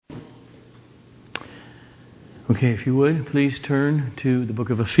Okay, if you would, please turn to the book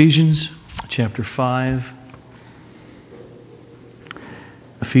of Ephesians, chapter 5.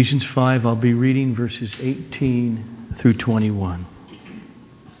 Ephesians 5, I'll be reading verses 18 through 21.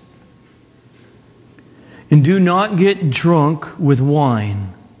 And do not get drunk with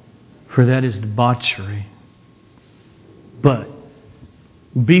wine, for that is debauchery. But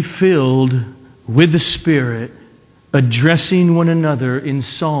be filled with the Spirit, addressing one another in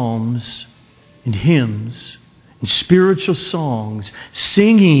psalms and hymns and spiritual songs,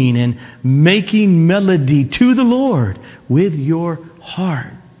 singing and making melody to the Lord with your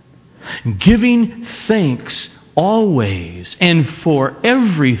heart, giving thanks always and for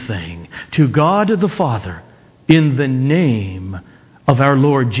everything to God the Father in the name of our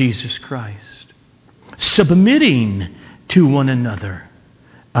Lord Jesus Christ, submitting to one another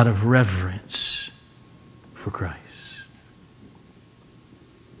out of reverence for Christ.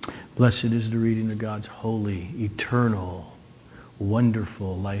 Blessed is the reading of God's holy, eternal,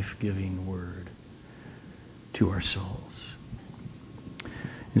 wonderful, life-giving Word to our souls.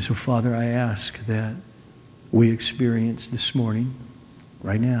 And so, Father, I ask that we experience this morning,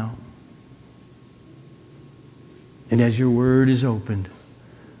 right now, and as your Word is opened,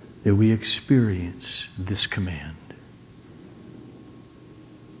 that we experience this command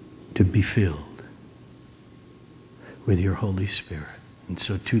to be filled with your Holy Spirit. And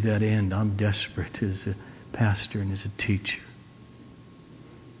so to that end, I'm desperate as a pastor and as a teacher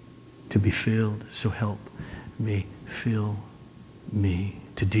to be filled. So help me, fill me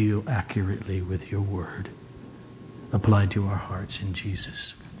to deal accurately with your word applied to our hearts in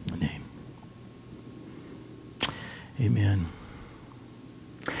Jesus' name. Amen.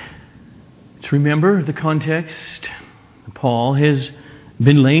 Let's remember the context. Paul has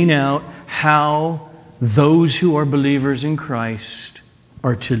been laying out how those who are believers in Christ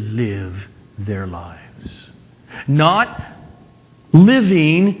are to live their lives. Not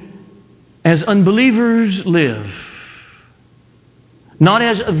living as unbelievers live. Not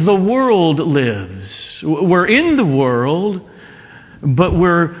as the world lives. We're in the world, but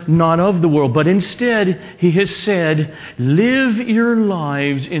we're not of the world. But instead, he has said, live your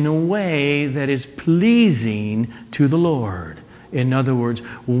lives in a way that is pleasing to the Lord. In other words,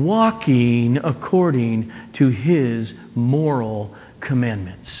 walking according to His moral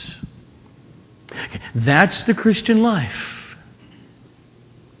commandments. That's the Christian life.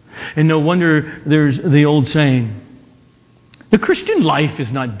 And no wonder there's the old saying, the Christian life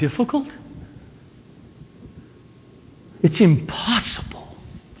is not difficult. It's impossible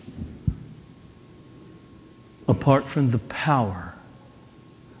apart from the power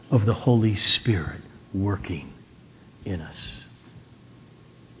of the Holy Spirit working in us.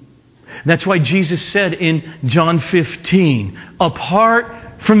 That's why Jesus said in John 15,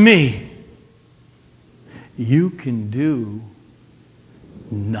 apart from me, you can do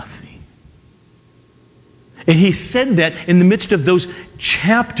nothing. And He said that in the midst of those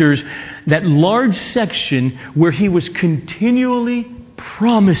chapters, that large section where He was continually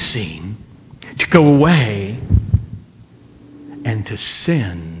promising to go away and to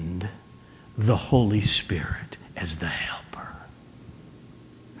send the Holy Spirit as the helper.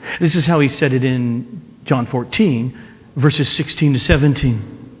 This is how He said it in John 14, verses 16 to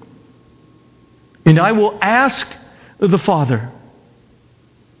 17. And I will ask the Father,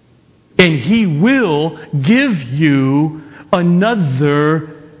 and He will give you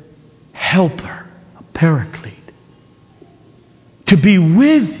another helper, a paraclete, to be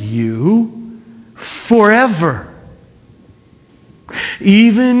with you forever.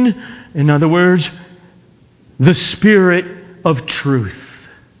 Even, in other words, the Spirit of truth,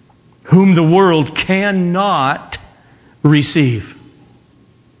 whom the world cannot receive,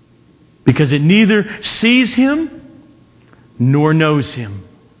 because it neither sees Him nor knows Him.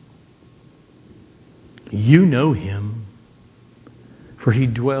 You know Him, for He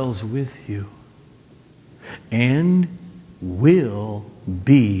dwells with you and will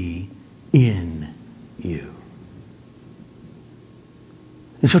be in you.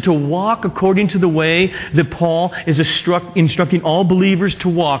 And so to walk according to the way that Paul is instructing all believers to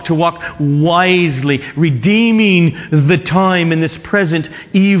walk wisely, redeeming the time in this present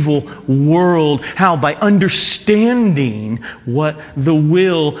evil world. How? By understanding what the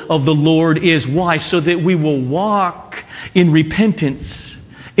will of the Lord is. Why? So that we will walk in repentance,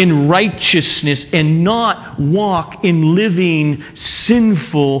 in righteousness, and not walk in living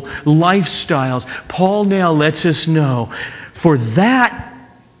sinful lifestyles. Paul now lets us know, for that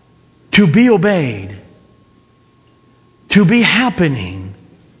to be obeyed, to be happening,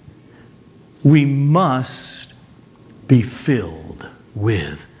 we must be filled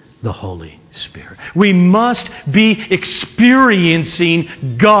with the Holy Spirit. We must be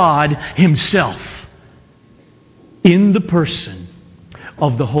experiencing God Himself in the person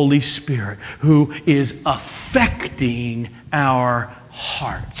of the Holy Spirit, who is affecting our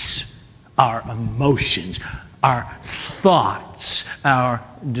hearts, our emotions, our thoughts, our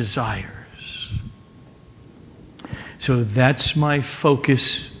desires. So that's my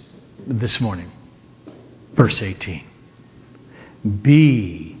focus this morning. Verse 18.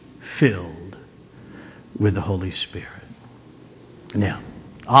 Be filled with the Holy Spirit. Now,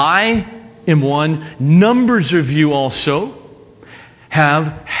 I am one. Numbers of you also have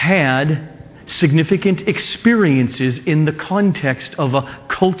had significant experiences in the context of a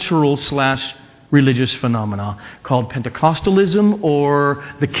cultural / religious phenomena called Pentecostalism or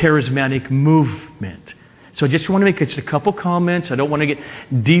the charismatic movement. So I just want to make just a couple comments. I don't want to get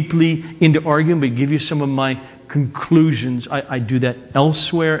deeply into arguing, but give you some of my conclusions. I do that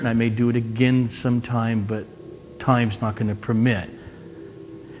elsewhere, and I may do it again sometime, but time's not going to permit.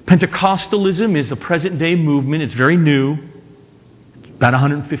 Pentecostalism is a present-day movement. It's very new. About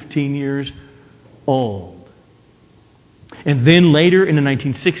 115 years old. And then later in the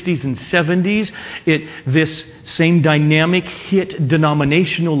 1960s and 70s, this same dynamic hit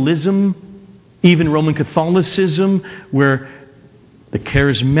denominationalism, even Roman Catholicism, where the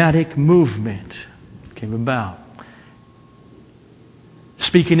charismatic movement came about.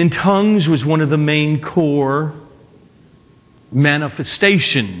 Speaking in tongues was one of the main core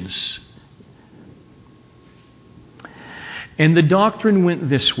manifestations. And the doctrine went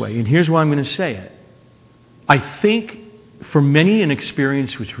this way, and here's why I'm going to say it. I think for many an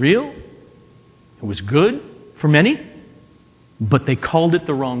experience was real, it was good for many, but they called it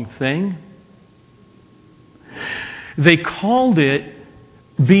the wrong thing. They called it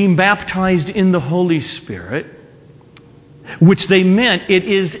being baptized in the Holy Spirit, which they meant it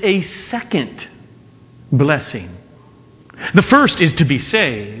is a second blessing. The first is to be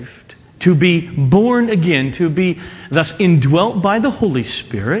saved, to be born again, to be thus indwelt by the Holy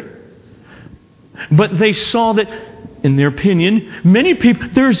Spirit. But they saw that, in their opinion, many people,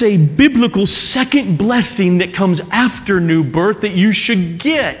 there's a biblical second blessing that comes after new birth that you should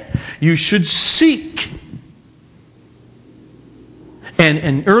get, you should seek. And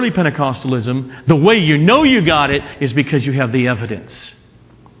in early Pentecostalism, the way you know you got it is because you have the evidence.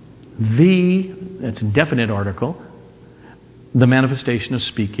 That's a definite article, the manifestation of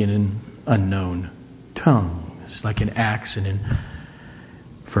speaking in unknown tongues, like in Acts and in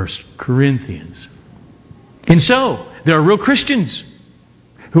 1 Corinthians. And so, there are real Christians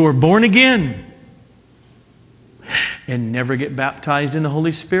who are born again and never get baptized in the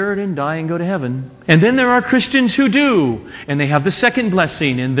Holy Spirit and die and go to heaven. And then there are Christians who do, and they have the second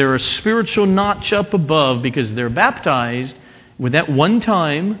blessing, and they're a spiritual notch up above because they're baptized with that one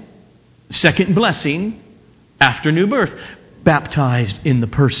time second blessing after new birth, baptized in the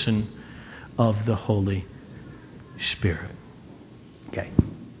person of the Holy Spirit. Okay.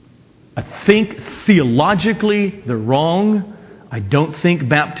 I think theologically they're wrong. I don't think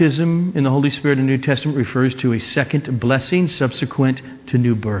baptism in the Holy Spirit in the New Testament refers to a second blessing subsequent to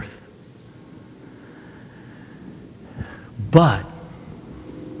new birth. But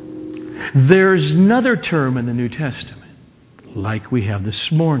there's another term in the New Testament, like we have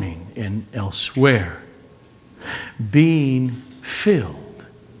this morning and elsewhere, being filled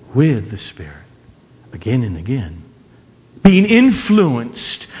with the Spirit again and again. Being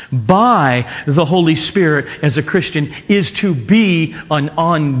influenced by the Holy Spirit as a Christian is to be an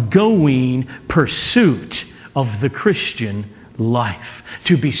ongoing pursuit of the Christian life.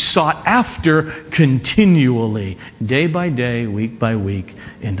 To be sought after continually, day by day, week by week,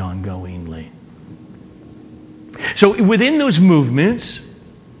 and ongoingly. So within those movements,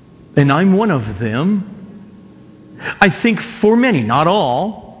 and I'm one of them, I think for many, not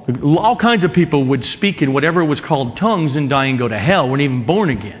all kinds of people would speak in whatever was called tongues and die and go to hell, weren't even born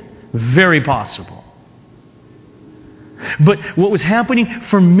again. Very possible. But what was happening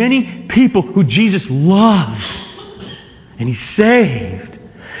for many people who Jesus loved and He saved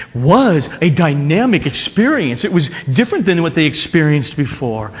was a dynamic experience. It was different than what they experienced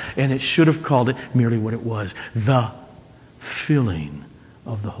before, and it should have called it merely what it was, the filling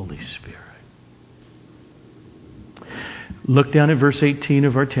of the Holy Spirit. Look down at verse 18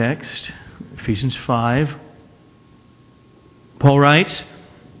 of our text, Ephesians 5. Paul writes,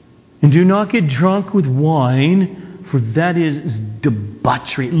 "And do not get drunk with wine, for that is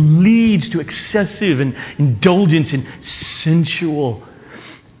debauchery. It leads to excessive and indulgence in sensual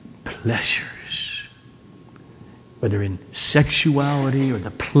pleasures." whether in sexuality or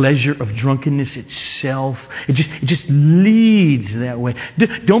the pleasure of drunkenness itself. It just leads that way.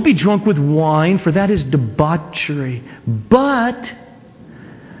 Don't be drunk with wine, for that is debauchery. But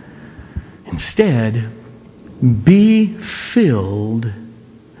instead, be filled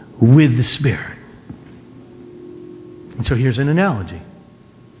with the Spirit. And so here's an analogy.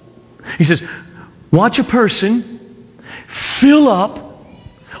 He says, watch a person fill up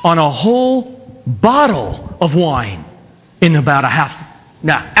on a whole bottle of wine in about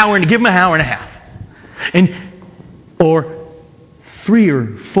hour, and give him an hour and a half. Or 3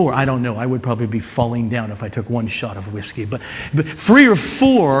 or 4, I don't know, I would probably be falling down if I took 1 shot of whiskey, but 3 or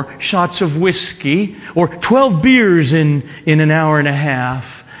 4 shots of whiskey, or 12 beers in an hour and a half,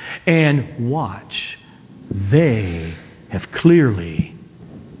 and watch. They have clearly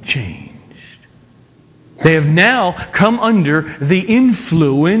changed. They have now come under the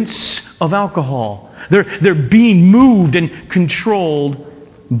influence of alcohol. They're being moved and controlled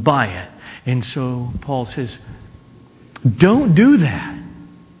by it. And so Paul says, don't do that.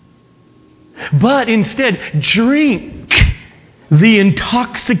 But instead, drink the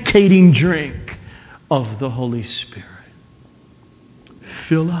intoxicating drink of the Holy Spirit.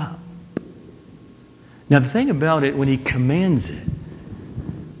 Fill up. Now, the thing about it, when he commands it,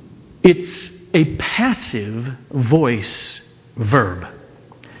 it's a passive voice verb.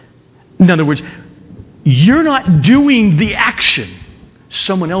 In other words, you're not doing the action.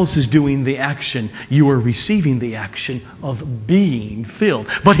 Someone else is doing the action. You are receiving the action of being filled.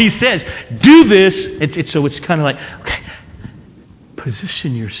 But he says, do this. So it's kind of like, okay,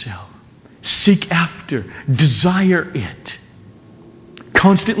 position yourself. Seek after. Desire it.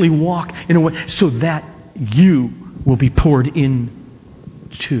 Constantly walk in a way so that you will be poured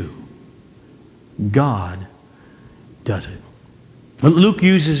into. God does it. Luke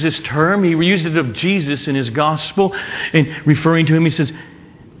uses this term. He used it of Jesus in his gospel. And referring to him, he says,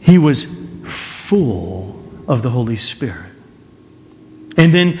 he was full of the Holy Spirit.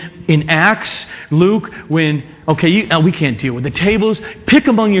 And then in Acts, Luke, when, we can't deal with the tables. Pick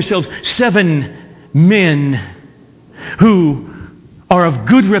among yourselves 7 men who are of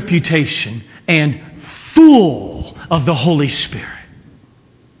good reputation and full of the Holy Spirit.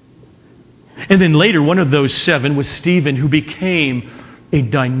 And then later, one of those 7 was Stephen, who became a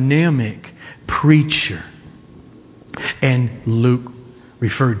dynamic preacher. And Luke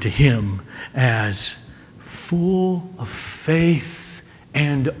referred to him as full of faith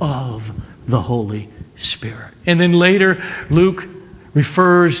and of the Holy Spirit. And then later, Luke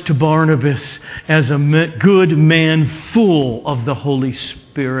refers to Barnabas as a good man full of the Holy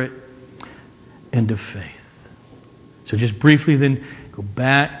Spirit and of faith. So just briefly then, go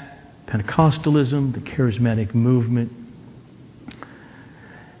back. Pentecostalism, the charismatic movement.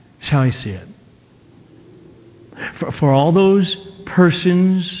 That's how I see it. For all those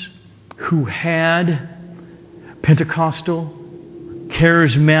persons who had Pentecostal,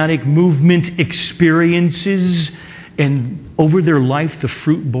 charismatic movement experiences, and over their life the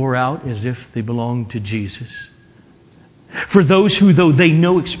fruit bore out as if they belonged to Jesus. For those who, though they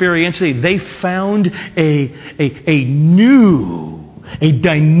know experientially, they found a new, a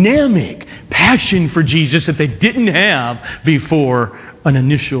dynamic passion for Jesus that they didn't have before an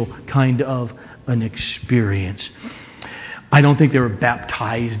initial kind of an experience. I don't think they were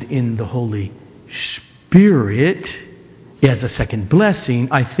baptized in the Holy Spirit as a second blessing.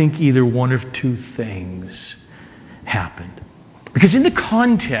 I think either one of 2 things happened. Because in the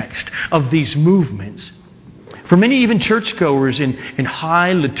context of these movements, for many even churchgoers in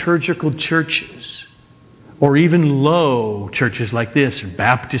high liturgical churches, or even low churches like this, or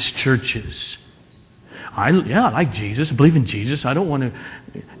Baptist churches. I like Jesus. I believe in Jesus. I don't want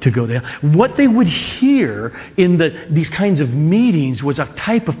to go there. What they would hear in these kinds of meetings was a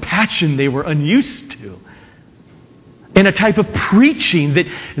type of passion they were unused to. And a type of preaching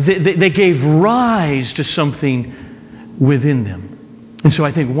that gave rise to something within them. And so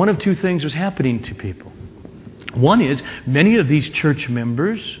I think one of 2 things was happening to people. One is, many of these church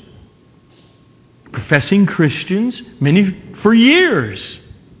members, professing Christians, many for years,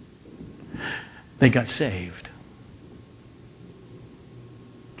 they got saved.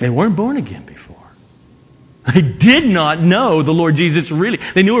 They weren't born again before. They did not know the Lord Jesus really.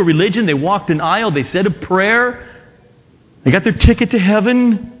 They knew a religion. They walked an aisle. They said a prayer. They got their ticket to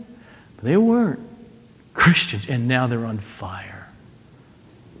heaven. But they weren't Christians. And now they're on fire.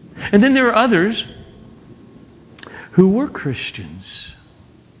 And then there are others who were Christians.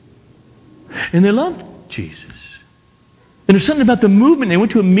 And they loved Jesus. And there's something about the movement. They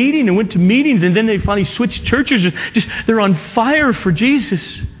went to a meeting and went to meetings, and then they finally switched churches. They're on fire for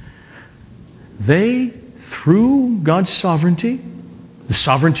Jesus. They through God's sovereignty, the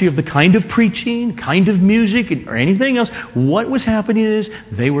sovereignty of the kind of preaching, kind of music, or anything else, what was happening is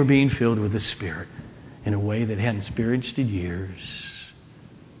they were being filled with the Spirit in a way that they hadn't experienced in years.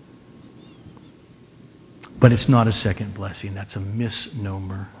 But it's not a second blessing. That's a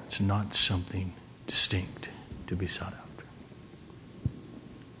misnomer. It's not something distinct to be sought after.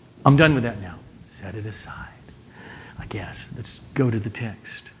 I'm done with that now. Set it aside. I guess. Let's go to the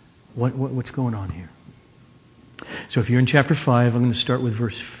text. What's going on here? So if you're in chapter 5, I'm going to start with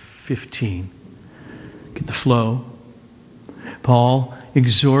verse 15. Get the flow. Paul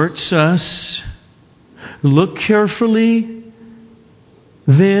exhorts us, look carefully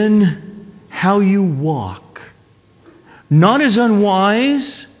then how you walk, not as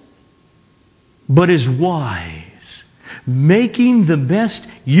unwise, but as wise, making the best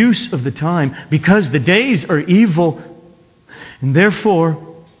use of the time, because the days are evil. And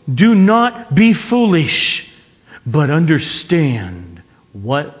therefore, do not be foolish, but understand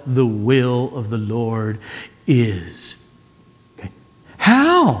what the will of the Lord is. Okay.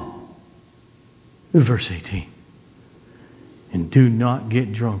 How? Verse 18. And do not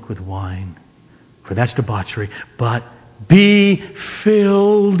get drunk with wine, for that's debauchery, but be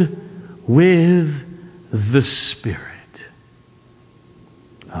filled with the Spirit.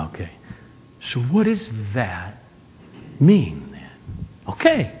 Okay. So what does that mean then?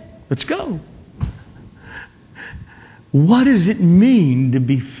 Okay, let's go. What does it mean to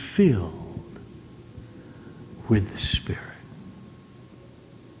be filled with the Spirit?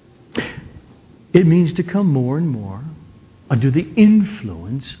 It means to come more and more under the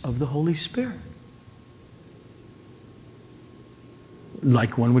influence of the Holy Spirit.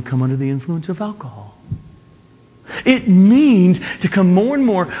 Like one would come under the influence of alcohol. It means to come more and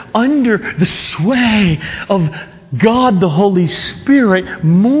more under the sway of God the Holy Spirit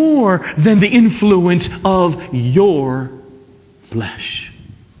more than the influence of your flesh.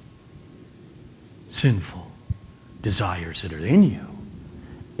 Sinful desires that are in you,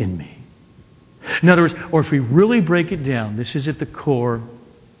 in me. In other words, or if we really break it down, this is at the core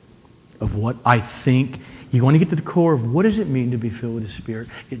of what I think. You want to get to the core of what does it mean to be filled with the Spirit?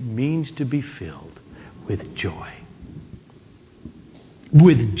 It means to be filled with joy.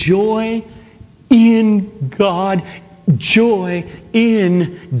 With joy in God, joy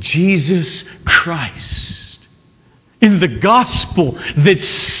in Jesus Christ, in the gospel that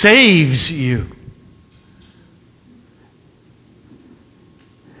saves you.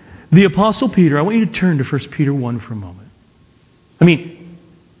 The Apostle Peter, I want you to turn to 1 Peter 1 for a moment. I mean,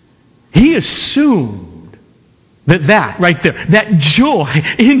 he assumed that right there, that joy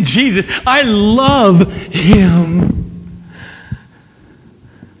in Jesus, I love Him.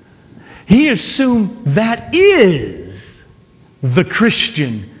 He assumed that is the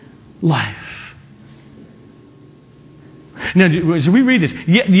Christian life. Now, as we read this,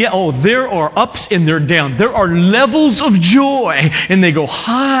 there are ups and there are downs. There are levels of joy, and they go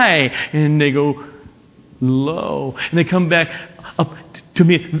high and they go low, and they come back up to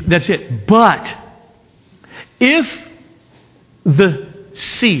me. That's it. But if the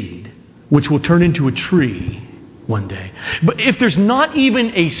seed, which will turn into a tree one day, but if there's not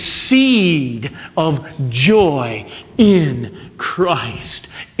even a seed of joy in Christ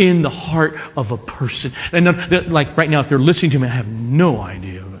in the heart of a person, and like right now, if they're listening to me, I have no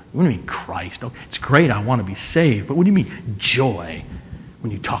idea. What do you mean Christ? Oh, it's great, I want to be saved, but what do you mean joy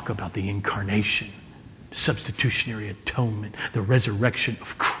when you talk about the incarnation? Substitutionary atonement, the resurrection of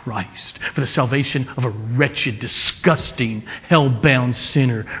Christ for the salvation of a wretched, disgusting, hell-bound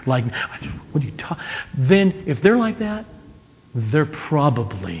sinner like me. What are you talking? Then, if they're like that, they're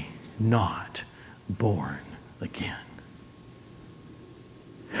probably not born again.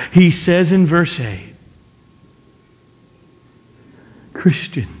 He says in verse 8,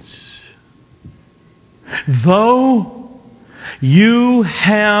 Christians, though you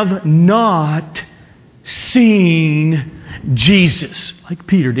have not seen Jesus, like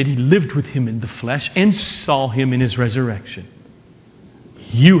Peter did, he lived with Him in the flesh and saw Him in His resurrection.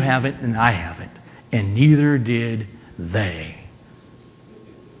 You haven't and I haven't, and neither did they.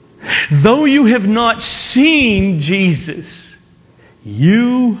 Though you have not seen Jesus,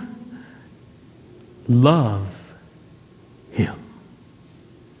 you love Him.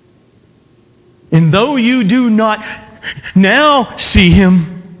 And though you do not now see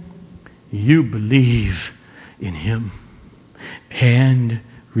Him, you believe in Him and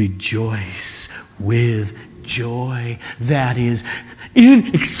rejoice with joy that is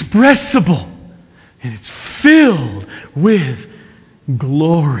inexpressible, and it's filled with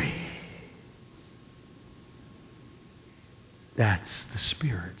glory. That's the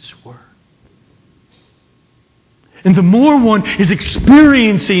Spirit's work. And the more one is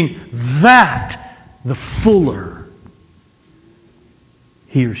experiencing that, the fuller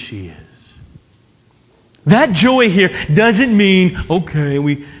he or she is. That joy here doesn't mean, okay,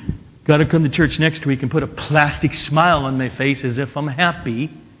 we got to come to church next week and put a plastic smile on my face as if I'm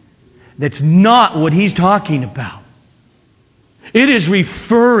happy. That's not what he's talking about. It is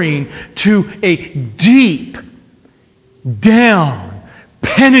referring to a deep, down,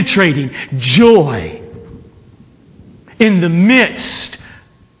 penetrating joy in the midst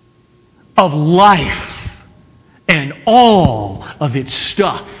of life and all of its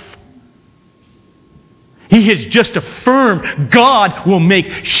stuff. He has just affirmed God will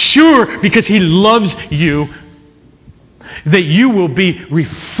make sure, because He loves you, that you will be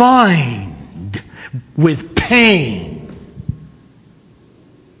refined with pain.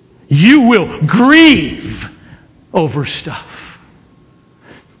 You will grieve over stuff.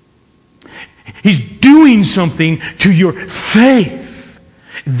 He's doing something to your faith.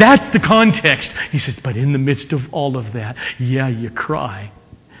 That's the context. He says, but in the midst of all of that, yeah, you cry.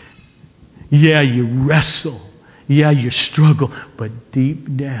 Yeah, you wrestle. Yeah, you struggle. But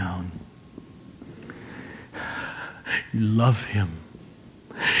deep down, you love Him.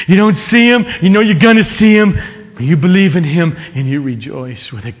 You don't see Him. You know you're going to see Him. But you believe in Him and you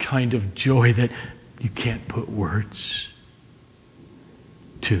rejoice with a kind of joy that you can't put words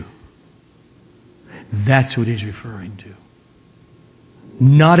to. That's what He's referring to.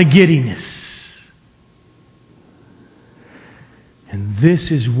 Not a giddiness. And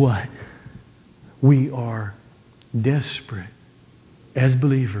this is what we are desperate as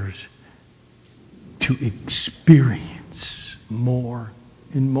believers to experience more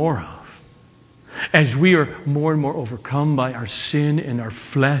and more of. As we are more and more overcome by our sin and our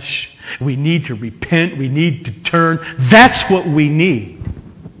flesh, we need to repent, we need to turn. That's what we need,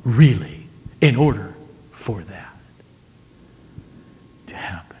 really, in order for that to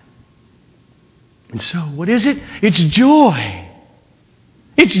happen. And so, what is it? It's joy.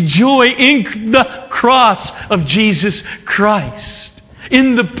 It's joy in the cross of Jesus Christ,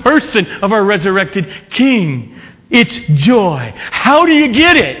 in the person of our resurrected King. It's joy. How do you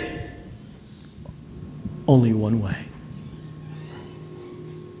get it? Only one way.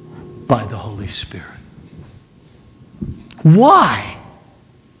 By the Holy Spirit. Why?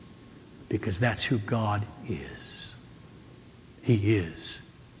 Because that's who God is. He is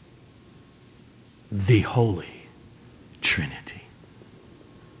the Holy Trinity.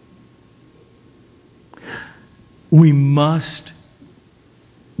 We must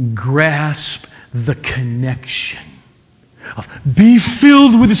grasp the connection of be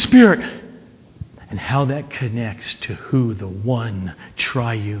filled with the Spirit and how that connects to who the one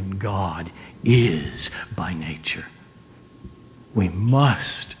triune God is by nature. We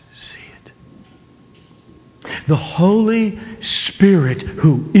must see it. The Holy Spirit,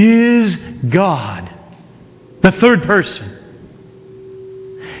 who is God, the third person,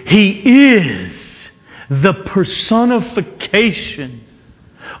 He is the personification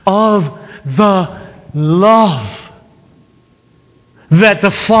of the love that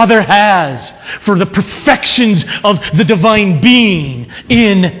the Father has for the perfections of the divine being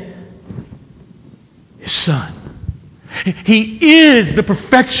in His Son. He is the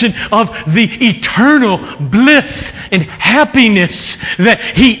perfection of the eternal bliss and happiness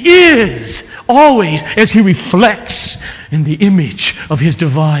that He is always as He reflects in the image of His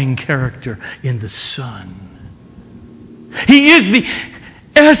divine character in the Son. He is the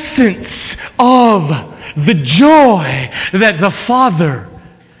essence of the joy that the Father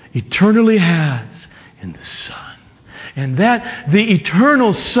eternally has in the Son. And that the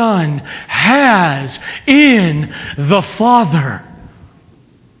eternal Son has in the Father.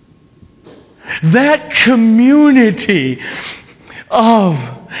 That community of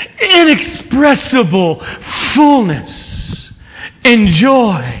inexpressible fullness and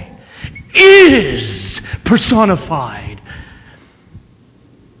joy is personified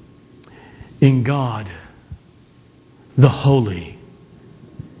in God, the Holy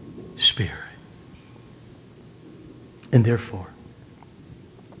Spirit. And therefore,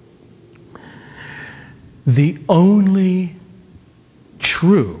 the only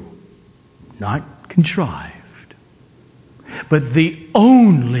true, not contrived, but the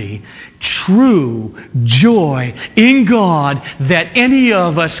only true joy in God that any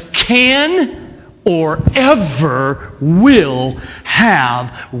of us can or ever will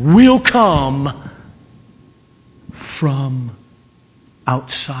have will come from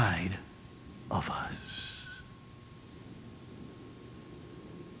outside of us.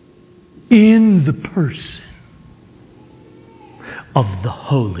 In the person of the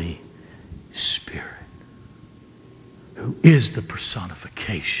Holy Spirit. who is the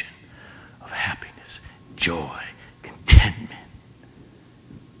personification of happiness, joy, contentment,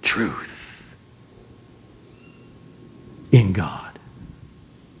 truth in God.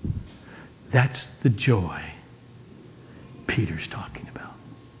 That's the joy Peter's talking about.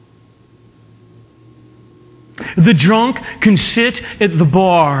 The drunk can sit at the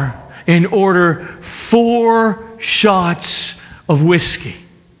bar and order 4 shots of whiskey.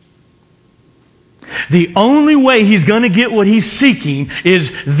 The only way he's going to get what he's seeking is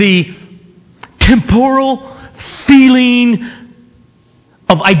the temporal feeling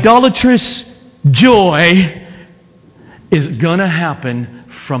of idolatrous joy is going to happen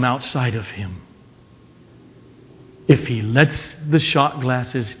from outside of him. If he lets the shot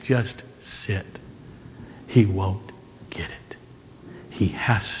glasses just sit, he won't get it. He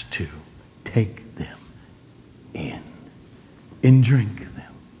has to take them in and drink them.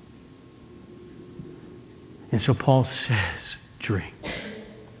 And so Paul says, drink.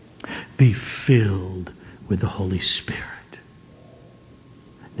 Be filled with the Holy Spirit.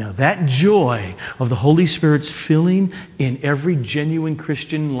 Now that joy of the Holy Spirit's filling in every genuine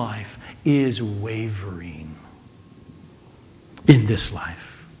Christian life is wavering in this life.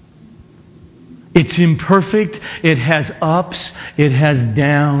 It's imperfect. It has ups. It has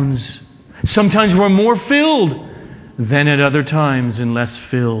downs. Sometimes we're more filled than at other times and less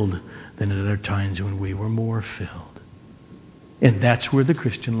filled than at other times when we were more filled. And that's where the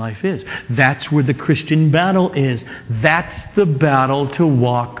Christian life is. That's where the Christian battle is. That's the battle to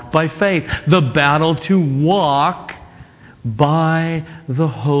walk by faith. The battle to walk by the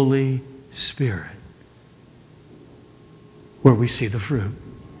Holy Spirit. Where we see the fruit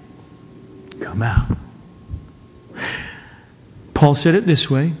come out. Paul said it this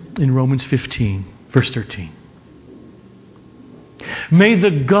way in Romans 15, verse 13. May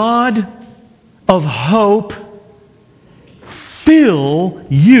the God of hope fill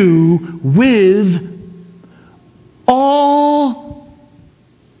you with all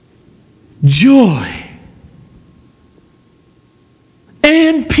joy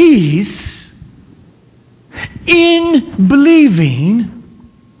and peace in believing,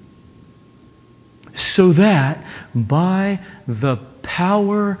 so that by the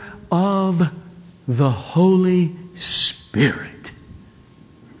power of the Holy Spirit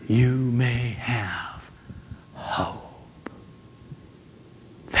you may have hope.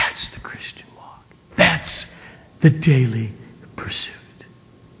 That's the Christian walk. That's the daily pursuit.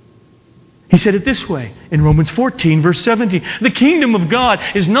 He said it this way in Romans 14, verse 17. The kingdom of God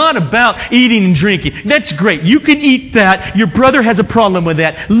is not about eating and drinking. That's great. You can eat that. Your brother has a problem with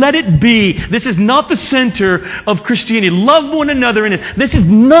that. Let it be. This is not the center of Christianity. Love one another in it. This is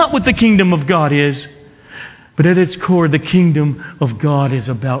not what the kingdom of God is. But at its core, the kingdom of God is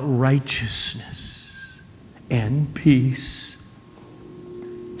about righteousness and peace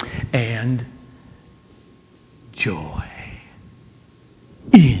and joy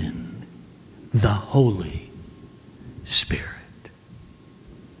in the Holy Spirit.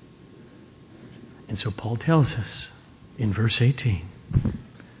 And so Paul tells us in verse 18,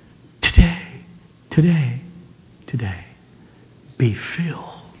 today, be filled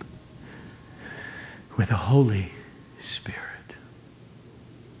with the Holy Spirit.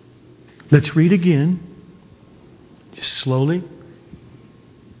 Let's read again, just slowly,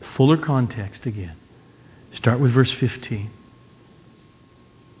 fuller context again. Start with verse 15.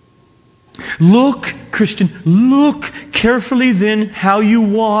 Look, Christian, look carefully then how you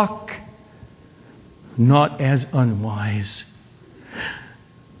walk, not as unwise,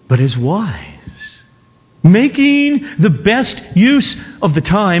 but as wise, making the best use of the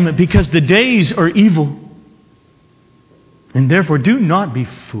time because the days are evil. And therefore do not be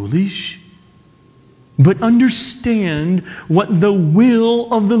foolish, but understand what the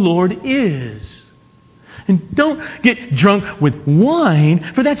will of the Lord is. And don't get drunk with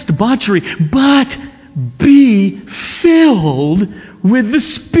wine, for that's debauchery, but be filled with the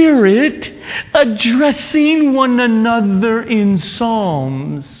Spirit, addressing one another in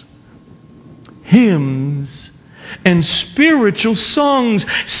psalms, hymns, and spiritual songs,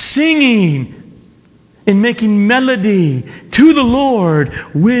 singing and making melody to the Lord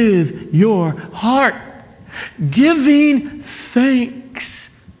with your heart, giving thanks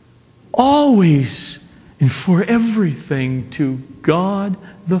always and for everything to God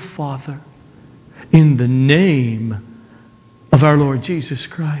the Father in the name of our Lord Jesus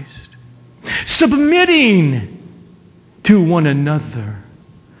Christ, submitting to one another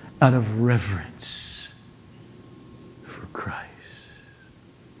out of reverence for Christ.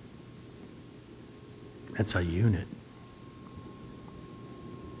 That's a unit.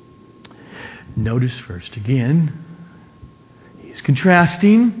 Notice first again He's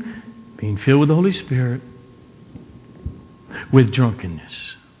contrasting being filled with the Holy Spirit with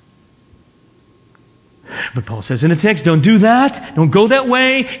drunkenness. But Paul says in the text, don't do that. Don't go that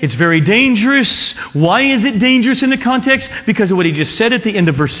way. It's very dangerous. Why is it dangerous in the context? Because of what he just said at the end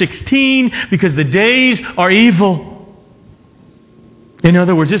of verse 16. Because the days are evil. In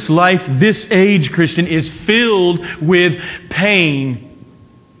other words, this life, this age, Christian, is filled with pain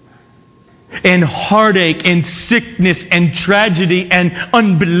and heartache and sickness and tragedy and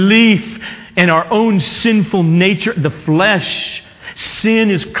unbelief and our own sinful nature, the flesh. Sin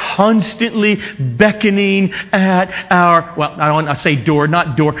is constantly beckoning at our, well, I don't want to say door,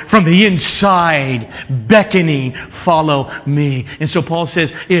 not door, from the inside, beckoning, follow me. And so Paul says,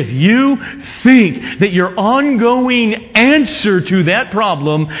 if you think that your ongoing answer to that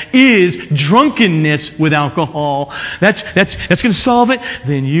problem is drunkenness with alcohol, that's going to solve it,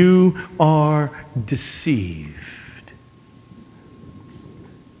 then you are deceived.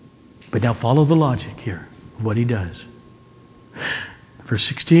 But now follow the logic here of what he does. Verse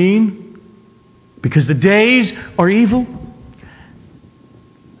 16, because the days are evil,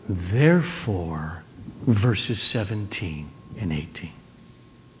 therefore, verses 17 and 18.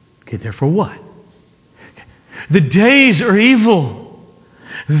 Okay, therefore what? Okay. The days are evil.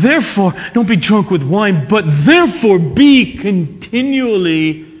 Therefore, don't be drunk with wine, but therefore be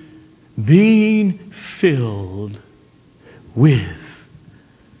continually being filled with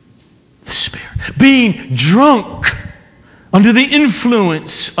the Spirit. Being drunk under the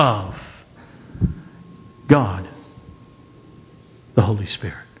influence of God, the Holy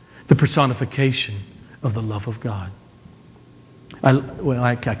Spirit, the personification of the love of God.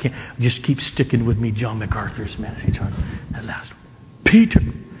 I can't just keep sticking with me John MacArthur's message on that last one. Peter,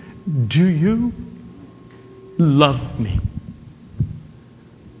 do you love me?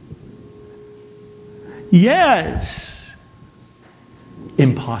 Yes.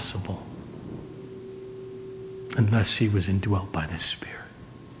 Impossible. Unless he was indwelt by the Spirit.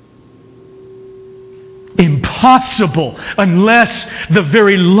 Impossible unless the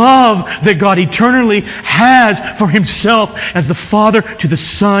very love that God eternally has for Himself as the Father to the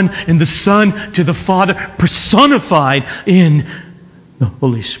Son and the Son to the Father personified in the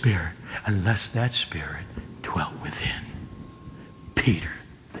Holy Spirit. Unless that Spirit dwelt within Peter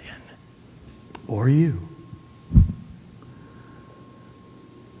then. Or you.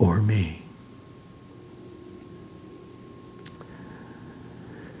 Or me.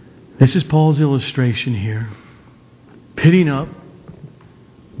 This is Paul's illustration here, pitting up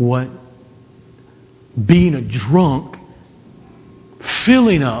what being a drunk,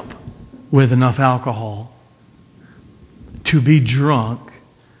 filling up with enough alcohol to be drunk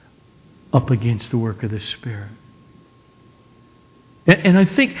up against the work of the Spirit. And I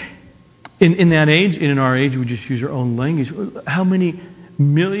think in that age, and in our age, we just use our own language, how many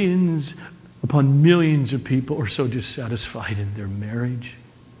millions upon millions of people are so dissatisfied in their marriage?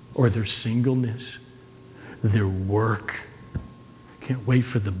 Or their singleness, their work. Can't wait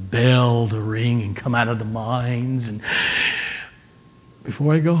for the bell to ring and come out of the mines. And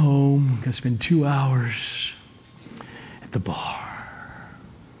before I go home, I'm going to spend 2 hours at the bar.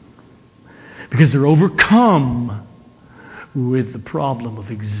 Because they're overcome with the problem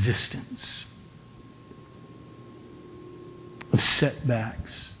of existence, of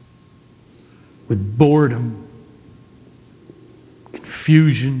setbacks, with boredom,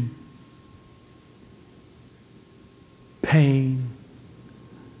 confusion, pain,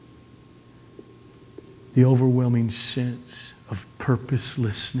 the overwhelming sense of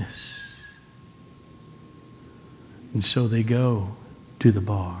purposelessness. And so they go to the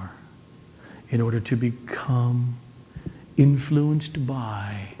bar in order to become influenced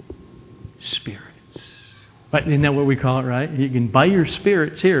by spirits. Right? Isn't that what we call it, right? You can buy your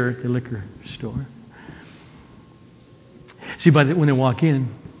spirits here at the liquor store. See, when they walk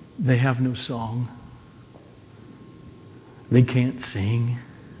in, they have no song. They can't sing.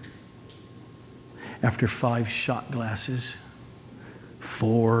 After 5 shot glasses,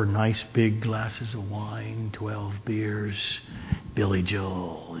 4 nice big glasses of wine, 12 beers, Billy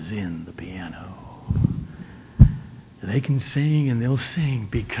Joel is in the piano. They can sing and they'll sing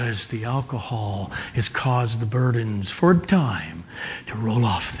because the alcohol has caused the burdens for a time to roll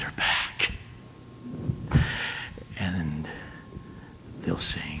off their back. And they'll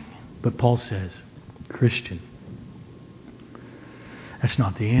sing. But Paul says, Christian, that's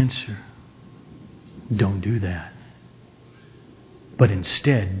not the answer. Don't do that. But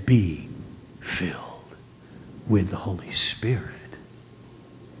instead be filled with the Holy Spirit.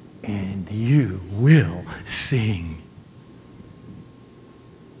 And you will sing.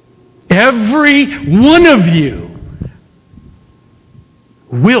 Every one of you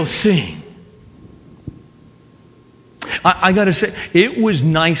will sing. I got to say, it was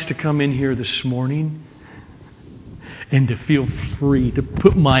nice to come in here this morning and to feel free to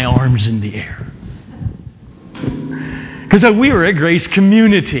put my arms in the air. Because we were a Grace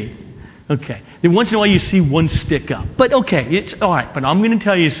Community. Okay. Then once in a while you see one stick up. But okay, it's all right. But I'm going to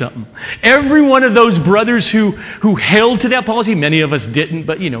tell you something. Every one of those brothers who held to that policy, many of us didn't,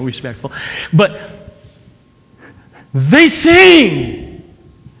 but, respectful. But they sing.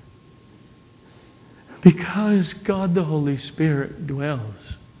 Because God the Holy Spirit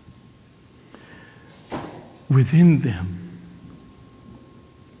dwells within them.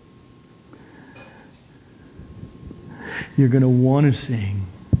 You're going to want to sing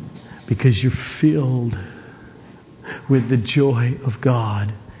because you're filled with the joy of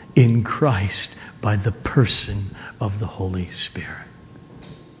God in Christ by the person of the Holy Spirit.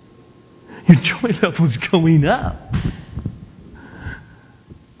 Your joy level is going up.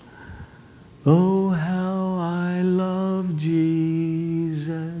 Oh, how I love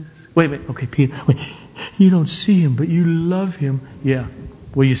Jesus. Wait. Okay, Peter. Wait. You don't see Him, but you love Him. Yeah.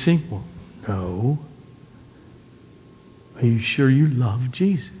 Will you sing? Well, no. Are you sure you love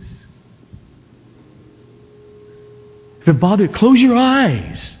Jesus? If it bothers you, close your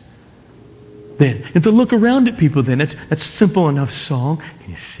eyes. Then, and to look around at people then, that's simple enough song. Can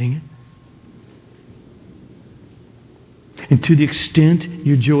you sing it? And to the extent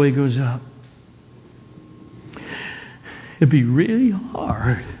your joy goes up, it'd be really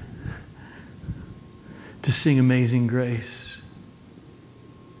hard to sing Amazing Grace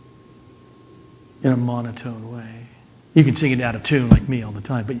in a monotone way. You can sing it out of tune like me all the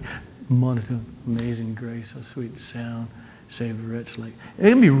time, but monotone, Amazing Grace, how sweet the sound, save a wretch like. It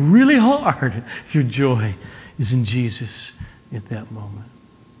can be really hard if your joy is in Jesus at that moment.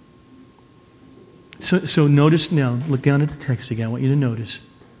 So notice now, look down at the text again. I want you to notice.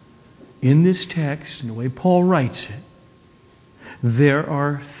 In this text, and the way Paul writes it, there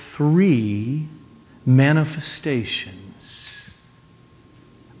are 3 manifestations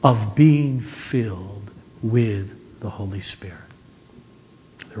of being filled with the Holy Spirit.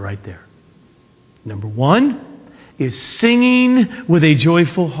 They're right there. Number 1 is singing with a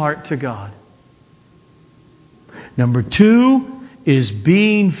joyful heart to God. Number 2 is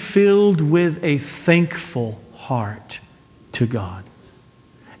being filled with a thankful heart to God.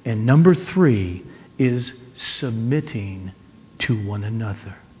 And number 3 is submitting to one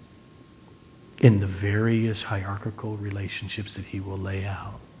another in the various hierarchical relationships that He will lay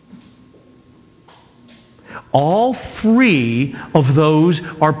out. All 3 of those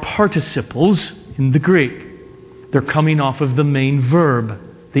are participles in the Greek. They're coming off of the main verb,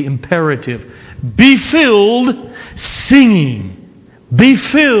 the imperative. Be filled, singing. Be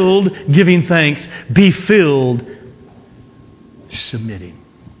filled, giving thanks. Be filled, submitting.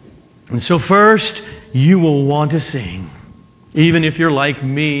 And so first, you will want to sing. Even if you're like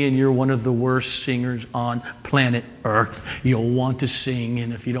me and you're one of the worst singers on planet Earth, you'll want to sing.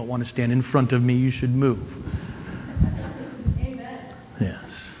 And if you don't want to stand in front of me, you should move. Amen.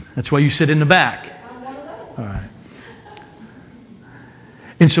 Yes. That's why you sit in the back. All right.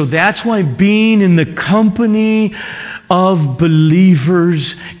 And so that's why being in the company of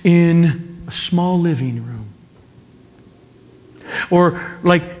believers in a small living room, or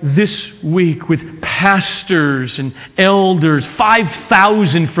like this week with pastors and elders,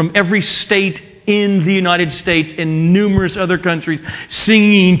 5,000 from every state in the United States and numerous other countries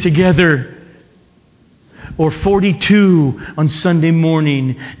singing together. Or 42 on Sunday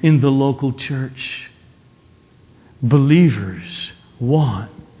morning in the local church. Believers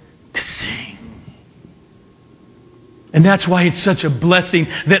want to sing. And that's why it's such a blessing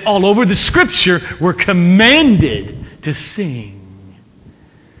that all over the Scripture we're commanded to sing.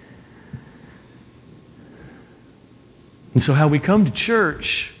 And so how we come to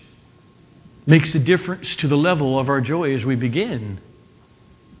church makes a difference to the level of our joy as we begin.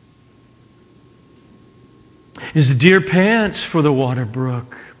 As the deer pants for the water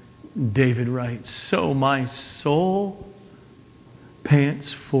brook, David writes, so my soul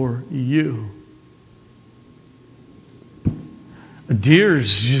pants for you. A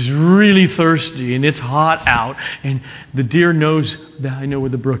deer's just really thirsty and it's hot out, and the deer knows that I know where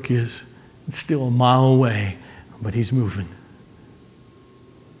the brook is. It's still a mile away, but he's moving.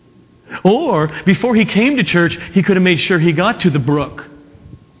 Or before he came to church, he could have made sure he got to the brook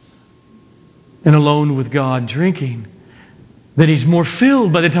and alone with God drinking. Then he's more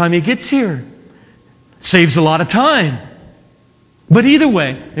filled by the time he gets here. Saves a lot of time. But either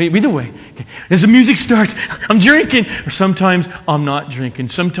way, As the music starts, I'm drinking. Or sometimes I'm not drinking.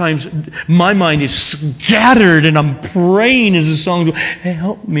 Sometimes my mind is scattered and I'm praying as the song goes. Hey,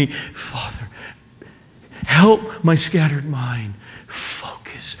 help me, Father. Help my scattered mind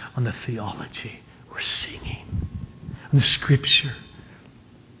focus on the theology we're singing, on the Scripture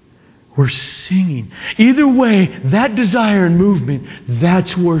we're singing. Either way, that desire and movement,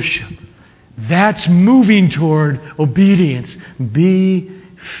 that's worship. That's moving toward obedience. Be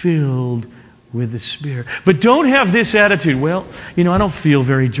filled with the Spirit. But don't have this attitude, well, I don't feel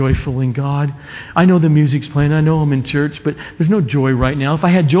very joyful in God. I know the music's playing. I know I'm in church, but there's no joy right now. If I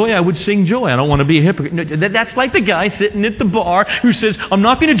had joy, I would sing joy. I don't want to be a hypocrite. No, that's like the guy sitting at the bar who says, I'm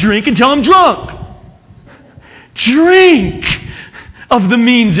not going to drink until I'm drunk. Drink of the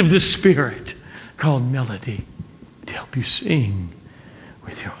means of the Spirit called melody to help you sing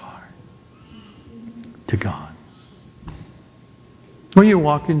with your heart to God. When you're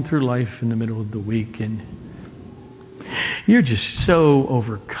walking through life in the middle of the week and you're just so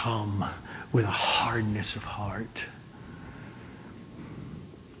overcome with a hardness of heart,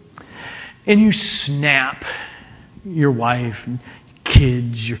 and you snap your wife and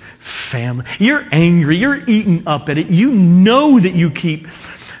kids, your family, you're angry, you're eaten up at it, you know that you keep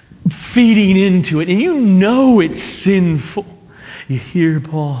feeding into it, and you know it's sinful. You hear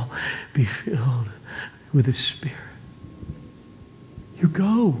Paul, be filled with the Spirit. You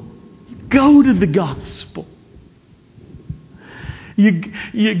go to the gospel.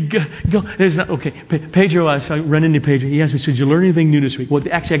 You go. There's not, okay, Pedro, I ran into Pedro. He asked me, did you learn anything new this week? Well,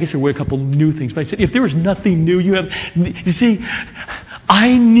 actually, I guess there were a couple new things. But I said, if there was nothing new, you see,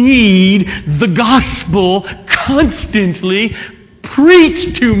 I need the gospel constantly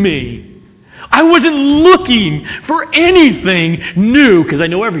preached to me. I wasn't looking for anything new because I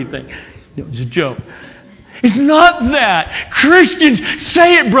know everything. No, it's a joke. It's not that. Christians,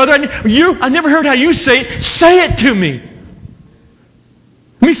 say it, brother. I never heard how you say it. Say it to me.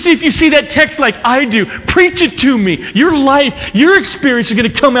 Let me see if you see that text like I do. Preach it to me. Your life, your experience is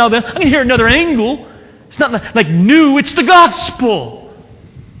going to come out of that. I'm going to hear another angle. It's not like new, it's the gospel.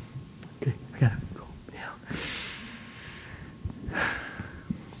 Okay, I got to go now.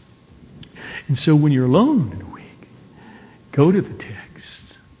 And so when you're alone in a week, go to the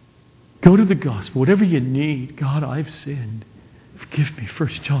text. Go to the gospel. Whatever you need. God, I've sinned. Forgive me. 1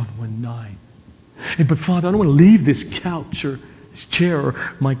 John 1:9. But Father, I don't want to leave this couch or this chair or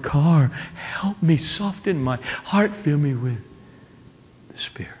my car. Help me, soften my heart, fill me with the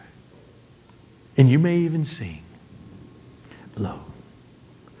Spirit. And you may even sing low.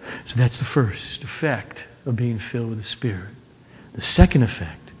 So that's the first effect of being filled with the Spirit. The second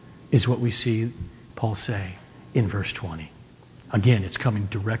effect is what we see Paul say in verse 20. Again, it's coming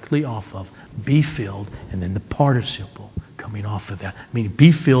directly off of be filled and then the participle coming off of that. Meaning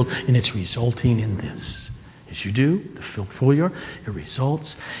be filled and it's resulting in this. As you do, the full year, it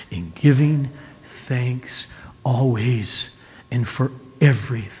results in giving thanks always and for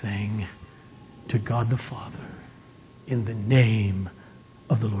everything to God the Father in the name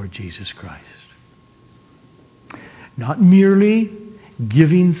of the Lord Jesus Christ. Not merely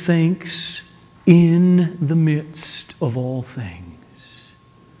giving thanks in the midst of all things.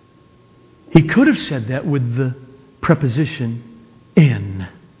 He could have said that with the preposition in,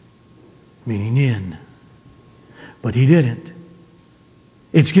 meaning in. But he didn't.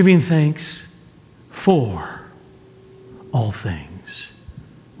 It's giving thanks for all things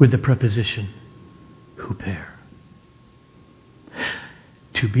with the preposition huper.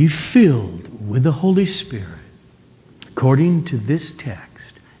 To be filled with the Holy Spirit, according to this text,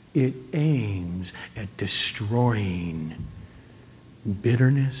 it aims at destroying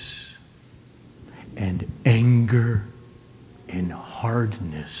bitterness and anger and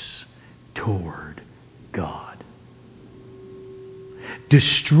hardness toward God.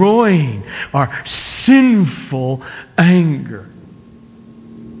 Destroying our sinful anger.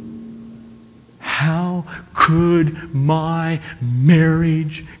 How could my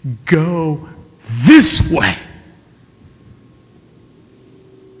marriage go this way?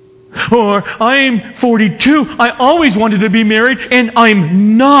 Or I'm 42, I always wanted to be married and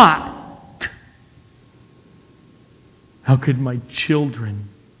I'm not. How could my children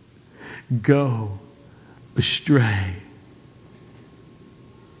go astray?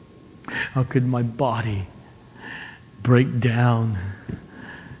 How could my body break down?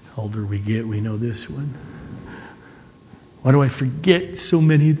 The older we get, we know this one. Why do I forget so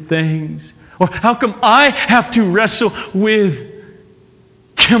many things? Or how come I have to wrestle with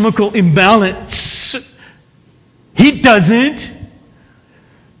chemical imbalance? He doesn't.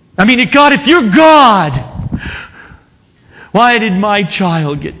 I mean, God, if you're God, why did my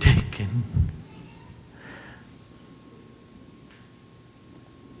child get taken?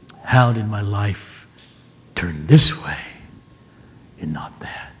 How did my life turn this way and not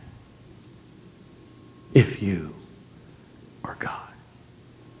that? If you are God.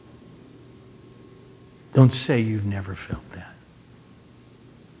 Don't say you've never felt that.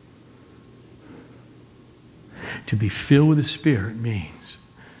 To be filled with the Spirit means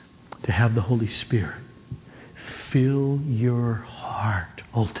to have the Holy Spirit fill your heart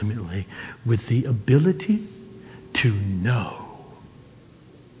ultimately with the ability to know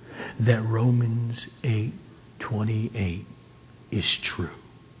that Romans 8:28 is true.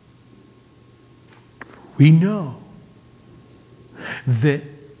 We know that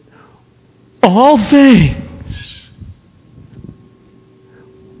all things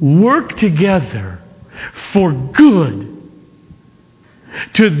work together for good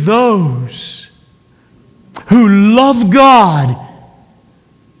to those who love God,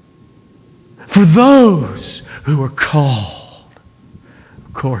 for those who are called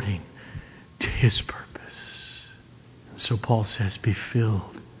according to His purpose. So Paul says, be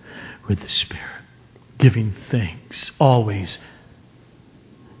filled with the Spirit, giving thanks always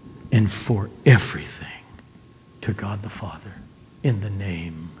and for everything to God the Father in the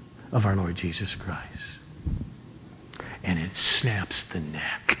name of our Lord Jesus Christ. And it snaps the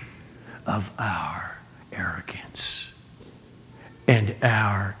neck of our arrogance and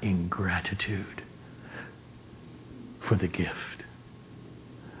our ingratitude for the gift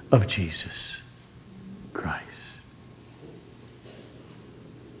of Jesus Christ.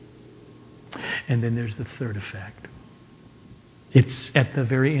 And then there's the third effect. It's at the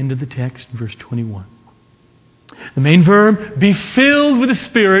very end of the text, verse 21. The main verb, be filled with the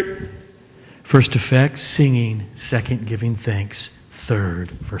Spirit. First effect, singing. Second, giving thanks.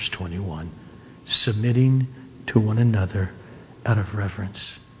 Third, verse 21, submitting to one another out of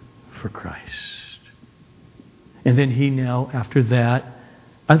reverence for Christ. And then he now, after that,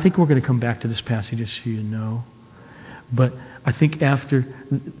 I think we're going to come back to this passage just so you know. But I think after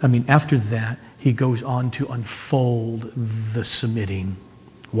that, he goes on to unfold the submitting.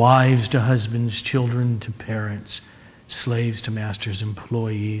 Wives to husbands, children to parents, slaves to masters,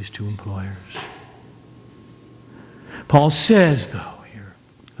 employees to employers. Paul says, though, here,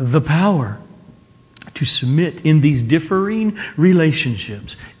 the power to submit in these differing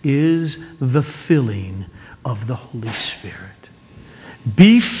relationships is the filling of the Holy Spirit.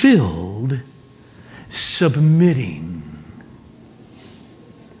 Be filled, submitting.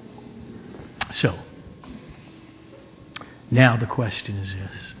 So, now the question is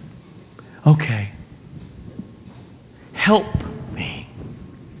this. Okay, help me.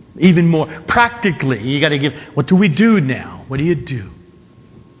 Even more practically, you got to give, what do we do now? What do you do?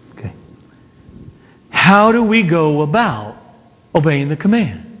 Okay. How do we go about obeying the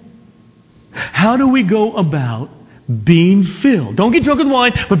command? How do we go about being filled? Don't get drunk with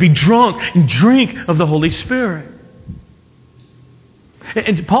wine, but be drunk and drink of the Holy Spirit.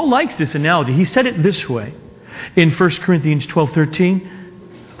 And Paul likes this analogy. He said it this way in 1 Corinthians 12:13.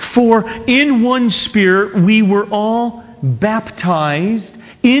 For in one Spirit we were all baptized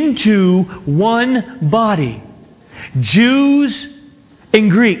into one body. Jews and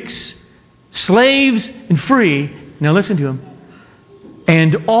Greeks, slaves and free. Now listen to him.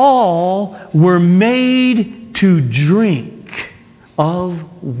 And all were made to drink of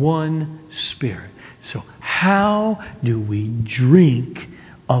one Spirit. So how do we drink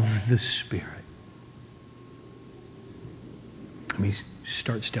of the Spirit? Let me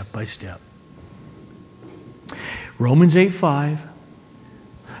start step by step. Romans 8:5,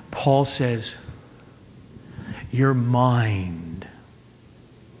 Paul says, your mind,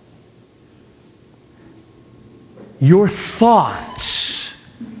 your thoughts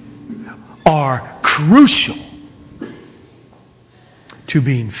are crucial to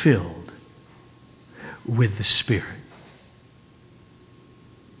being filled with the Spirit.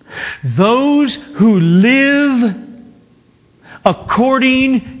 Those who live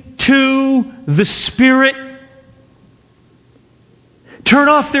according to the Spirit turn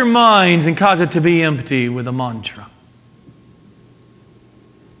off their minds and cause it to be empty with a mantra.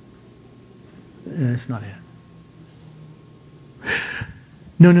 That's not it.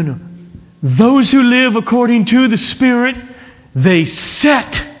 No. Those who live according to the Spirit, they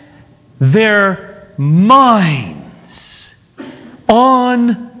set their minds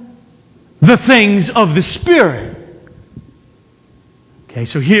on the things of the Spirit. Okay,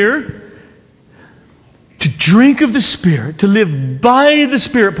 so here, to drink of the Spirit, to live by the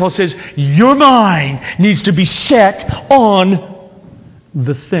Spirit, Paul says, your mind needs to be set on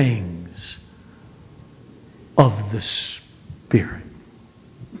the things of the Spirit.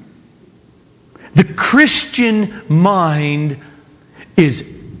 The Christian mind is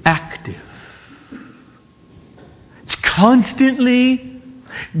active. constantly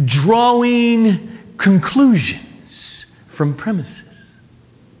drawing conclusions from premises.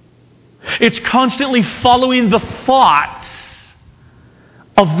 It's constantly following the thoughts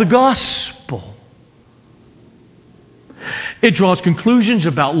of the gospel. It draws conclusions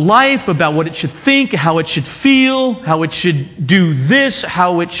about life, about what it should think, how it should feel, how it should do this,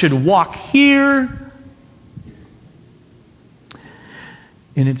 how it should walk here.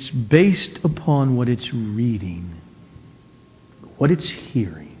 And it's based upon what it's reading, what it's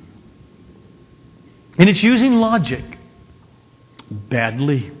hearing. And it's using logic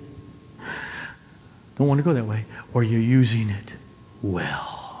badly. Don't want to go that way. Or you're using it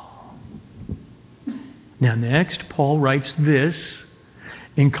well. Now next, Paul writes this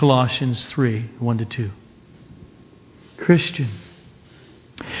in Colossians 3, 1-2. Christian,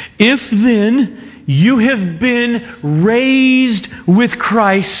 if then you have been raised with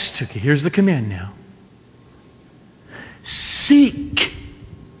Christ, okay, here's the command now. Seek.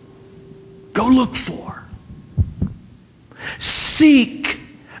 Go look for. Seek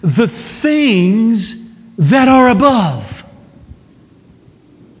the things that are above,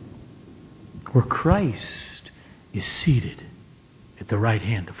 where Christ is seated at the right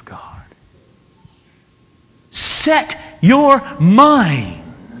hand of God. Set your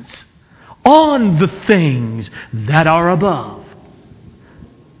minds on the things that are above,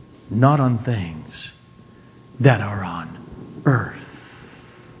 not on things that are on earth.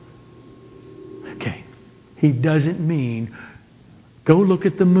 Okay, he doesn't mean go look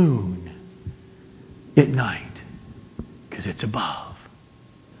at the moon at night because it's above.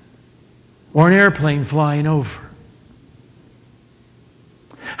 Or an airplane flying over.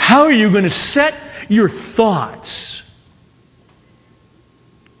 How are you going to set your thoughts,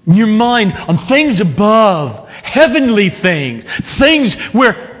 your mind on things above, heavenly things, things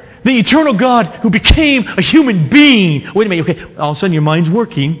where the eternal God who became a human being. Wait a minute, okay, all of a sudden your mind's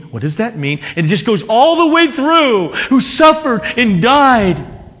working. What does that mean? And it just goes all the way through, who suffered and died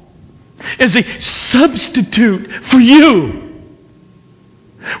as a substitute for you.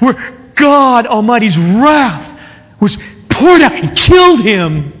 Where God Almighty's wrath was poured out and killed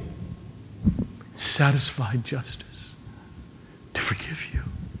Him. Satisfied justice to forgive you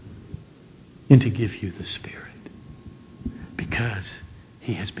and to give you the Spirit. Because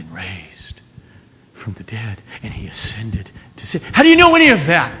He has been raised from the dead and He ascended to sit. How do you know any of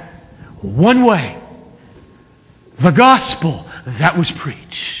that? One way. The gospel that was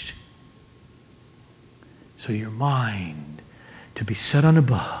preached. So your mind, to be set on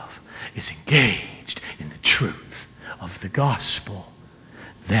above, is engaged in the truth of the gospel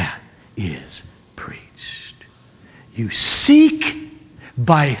that is preached. You seek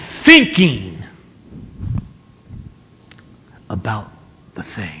by thinking about the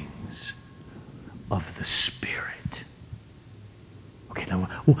things of the Spirit. Okay,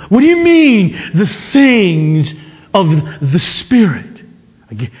 now what do you mean, the things of the Spirit?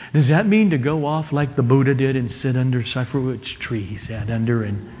 Does that mean to go off like the Buddha did and sit under which tree he sat under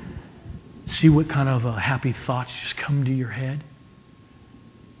and see what kind of happy thoughts just come to your head?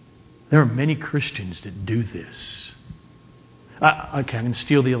 There are many Christians that do this. I can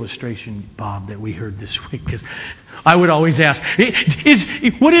steal the illustration, Bob, that we heard this week, because I would always ask,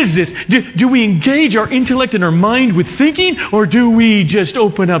 what is this? Do we engage our intellect and our mind with thinking, or do we just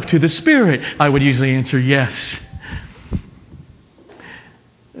open up to the Spirit? I would usually answer yes.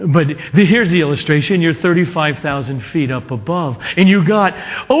 But here's the illustration. You're 35,000 feet up above. And you got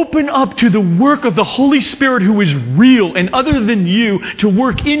open up to the work of the Holy Spirit who is real and other than you to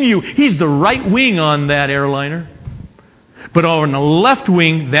work in you. He's the right wing on that airliner. But on the left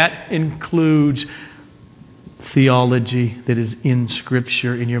wing, that includes theology that is in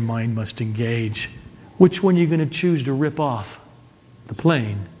Scripture and your mind must engage. Which one are you going to choose to rip off? The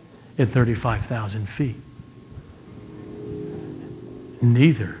plane at 35,000 feet.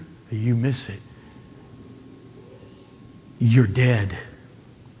 Neither. You miss it. You're dead.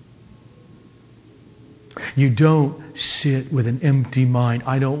 You don't sit with an empty mind.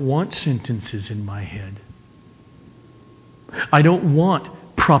 I don't want sentences in my head. I don't want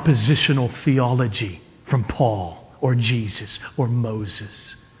propositional theology from Paul or Jesus or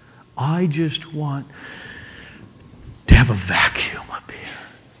Moses. I just want to have a vacuum up here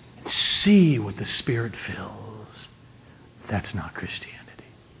and see what the Spirit fills. That's not Christianity.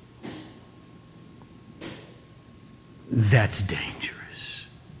 That's dangerous.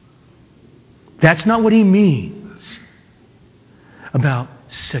 That's not what he means about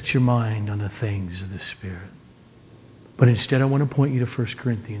set your mind on the things of the Spirit. But instead I want to point you to 1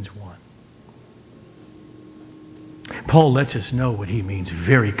 Corinthians 1. Paul lets us know what he means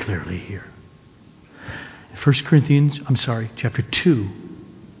very clearly here. Chapter 2,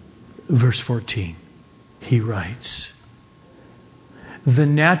 verse 14, he writes, the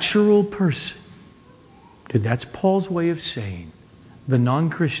natural person, that's Paul's way of saying, the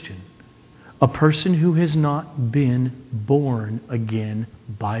non-Christian, a person who has not been born again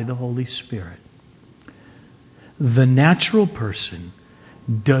by the Holy Spirit. The natural person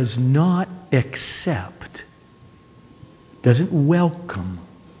does not accept, doesn't welcome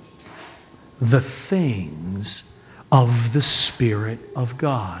the things of the Spirit of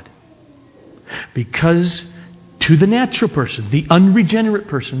God. Because to the natural person, the unregenerate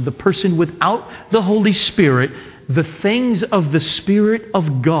person, the person without the Holy Spirit, the things of the Spirit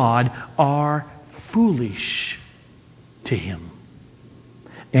of God are foolish to him.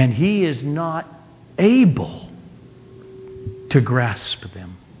 And he is not able to grasp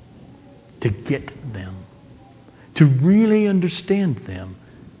them, to get them, to really understand them,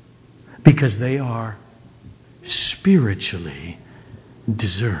 because they are spiritually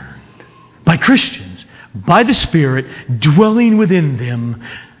discerned by Christians, by the Spirit dwelling within them.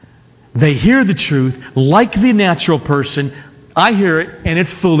 They hear the truth like the natural person. I hear it and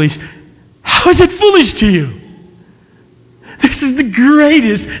it's foolish. How is it foolish to you? This is the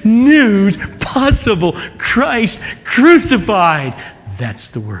greatest news possible. Christ crucified. That's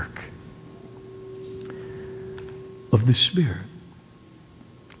the work of the Spirit.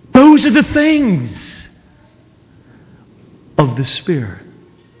 Those are the things of the Spirit.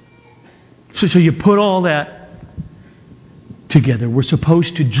 So you put all that together. We're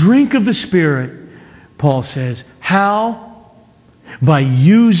supposed to drink of the Spirit, Paul says. How? By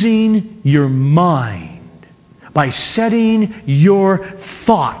using your mind. By setting your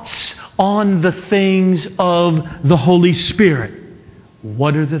thoughts on the things of the Holy Spirit.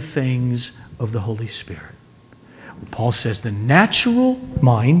 What are the things of the Holy Spirit? Paul says the natural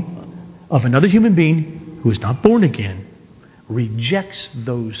mind of another human being who is not born again rejects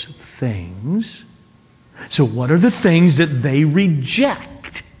those things. So what are the things that they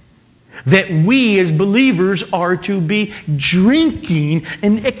reject? That we as believers are to be drinking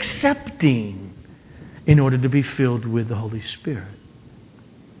and accepting in order to be filled with the Holy Spirit.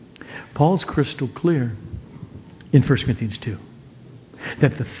 Paul's crystal clear in 1 Corinthians 2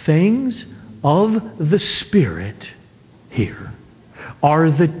 that the things of the Spirit here are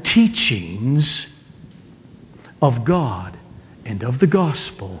the teachings of God and of the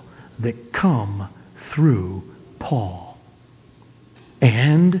gospel that come through Paul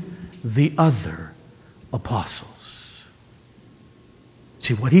and the other apostles.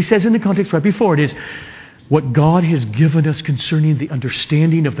 See, what he says in the context right before it is what God has given us concerning the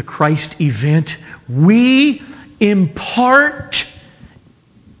understanding of the Christ event, we impart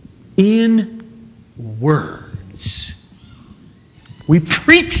in words. We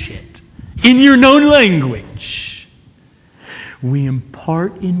preach it in your known language. We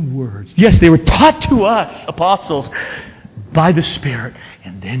impart in words. Yes, they were taught to us, apostles, by the Spirit,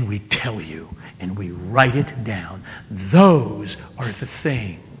 and then we tell you and we write it down. Those are the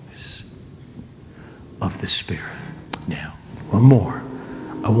things of the Spirit. Now, one more.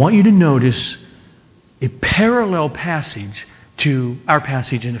 I want you to notice a parallel passage to our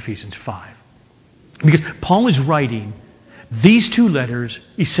passage in Ephesians 5. Because Paul is writing these two letters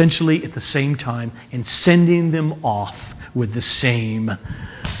essentially at the same time and sending them off with the same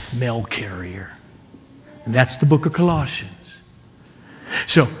mail carrier. And that's the book of Colossians.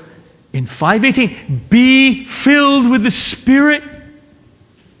 So, in 5:18, be filled with the Spirit.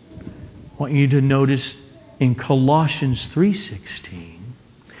 I want you to notice in Colossians 3:16,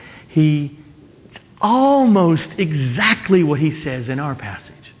 he almost exactly what he says in our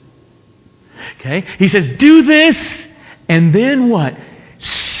passage. Okay? He says, do this, and then what?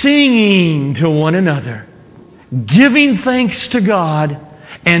 Singing to one another, giving thanks to God,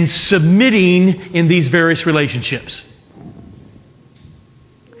 and submitting in these various relationships.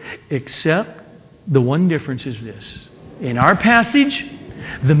 Except the one difference is this. In our passage,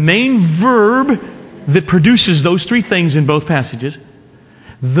 the main verb that produces those three things in both passages,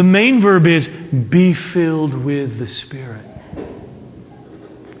 the main verb is be filled with the Spirit.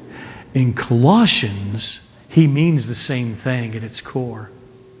 In Colossians, he means the same thing at its core,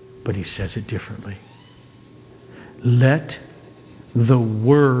 but he says it differently. Let the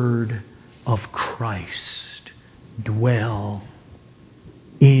Word of Christ dwell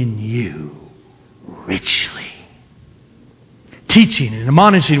in you richly, teaching and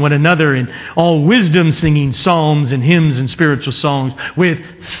admonishing one another in all wisdom, singing psalms and hymns and spiritual songs with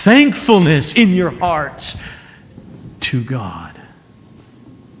thankfulness in your hearts to God.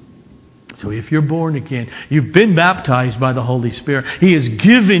 So if you're born again, you've been baptized by the Holy Spirit. He has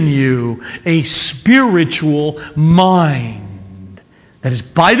given you a spiritual mind. That is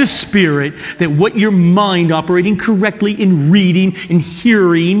by the Spirit, that what your mind operating correctly in reading, in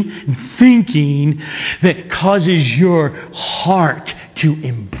hearing, in thinking, that causes your heart to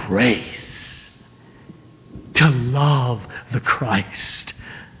embrace, to love the Christ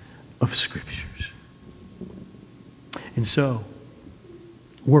of Scriptures. And so,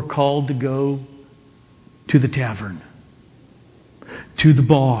 we're called to go to the tavern, to the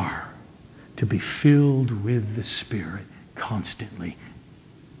bar, to be filled with the Spirit constantly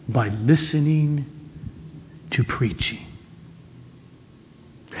by listening to preaching,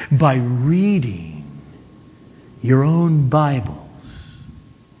 by reading your own Bibles,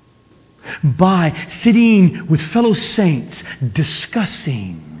 by sitting with fellow saints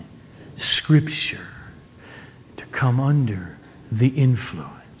discussing Scripture, to come under the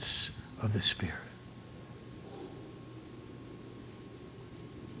influence of the Spirit.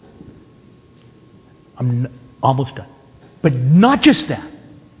 I'm almost done. But not just that.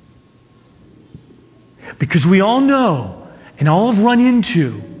 Because we all know, and all have run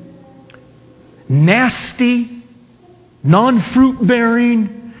into, nasty,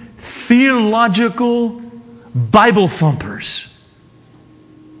 non-fruit-bearing, theological Bible thumpers.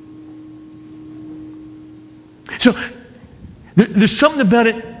 So, there's something about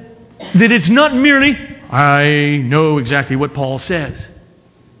it that it's not merely, I know exactly what Paul says.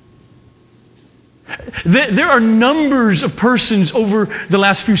 There are numbers of persons over the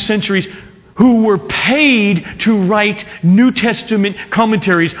last few centuries who were paid to write New Testament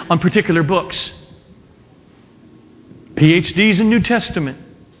commentaries on particular books. PhDs in New Testament,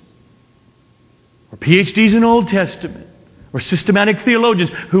 or PhDs in Old Testament, or systematic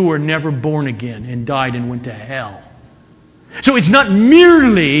theologians who were never born again and died and went to hell. So it's not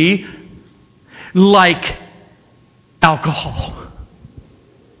merely like alcohol.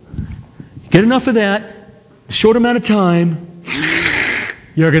 You get enough of that, a short amount of time,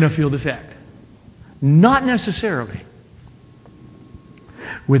 you're going to feel the effect. Not necessarily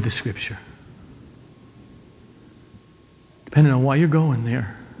with the Scripture. Depending on why you're going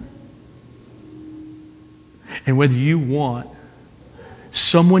there. And whether you want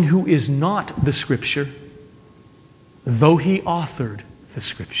someone who is not the Scripture, though he authored the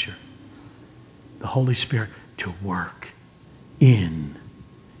Scripture, the Holy Spirit, to work in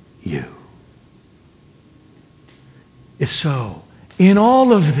you. So, in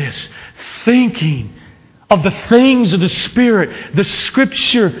all of this, thinking of the things of the Spirit, the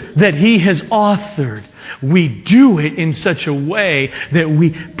Scripture that He has authored, we do it in such a way that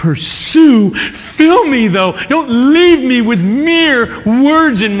we pursue. Fill me, though. Don't leave me with mere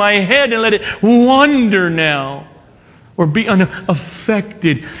words in my head and let it wander now, or be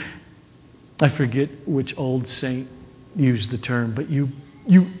unaffected. I forget which old saint used the term, but you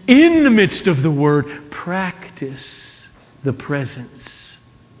in the midst of the Word, practice the presence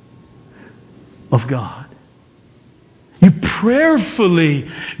of God. You prayerfully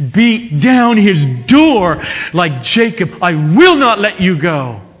beat down His door like Jacob. I will not let you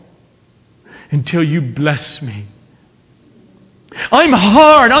go until you bless me. I'm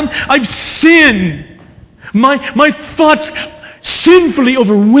hard. I've sinned. My thoughts sinfully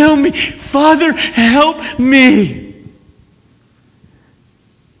overwhelm me. Father, help me.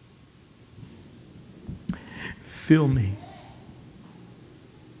 Fill me.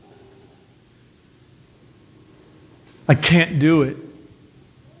 I can't do it.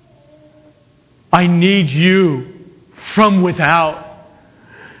 I need you from without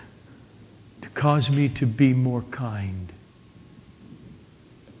to cause me to be more kind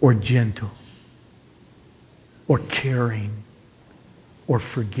or gentle or caring or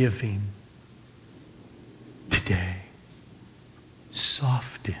forgiving today.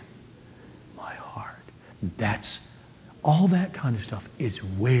 Soften my heart. That's all that kind of stuff is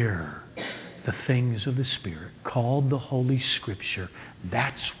where the things of the Spirit, called the Holy Scripture,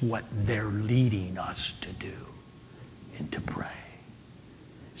 that's what they're leading us to do and to pray.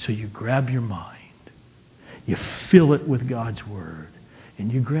 So you grab your mind, you fill it with God's Word,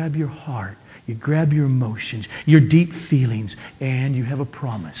 and you grab your heart, you grab your emotions, your deep feelings, and you have a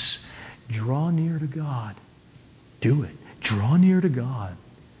promise. Draw near to God. Do it. Draw near to God,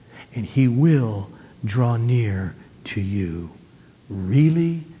 and He will draw near to you.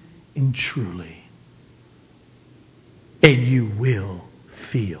 Really and truly. And you will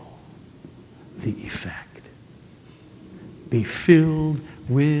feel the effect. Be filled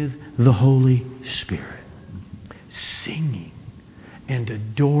with the Holy Spirit, singing and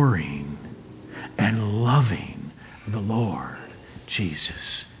adoring and loving the Lord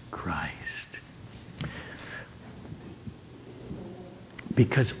Jesus Christ.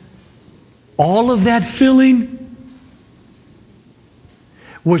 Because all of that filling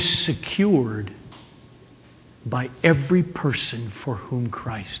was secured by every person for whom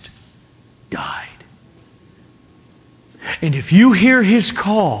Christ died. And if you hear His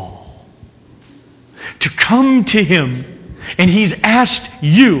call to come to Him, and He's asked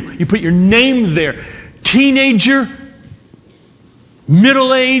you, you put your name there, teenager,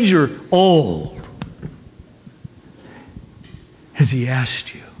 middle age, or old, has He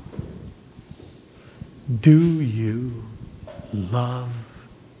asked you, do you love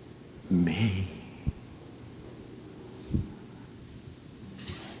me?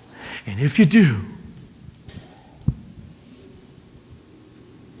 And if you do,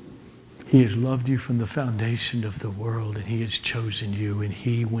 He has loved you from the foundation of the world, and He has chosen you, and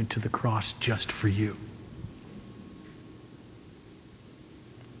He went to the cross just for you,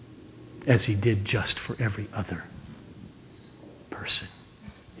 as He did just for every other person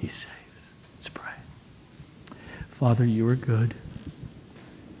He saves. Let's pray. Father, You are good.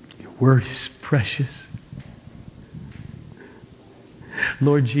 Your word is precious.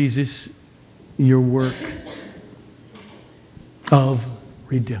 Lord Jesus, Your work of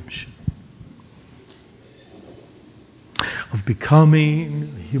redemption, of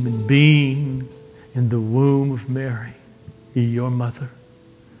becoming a human being in the womb of Mary, Your mother,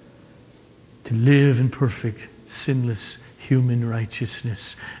 to live in perfect, sinless human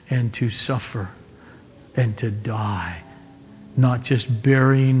righteousness, and to suffer and to die, not just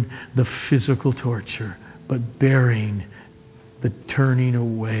bearing the physical torture, but bearing the turning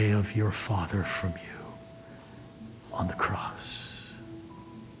away of Your Father from You on the cross.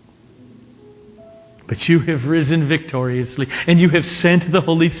 But You have risen victoriously, and You have sent the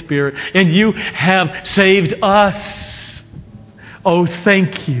Holy Spirit, and You have saved us. Oh,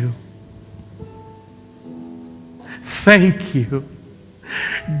 thank You. Thank You.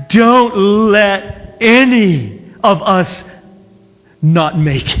 Don't let any of us not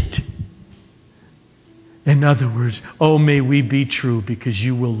make it. In other words, oh, may we be true, because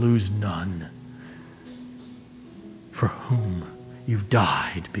You will lose none for whom You've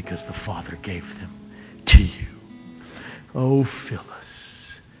died, because the Father gave them to You. Oh, fill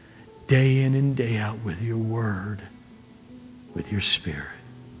us day in and day out with Your word, with Your Spirit,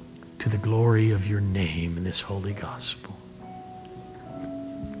 to the glory of Your name in this holy gospel.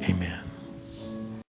 Amen.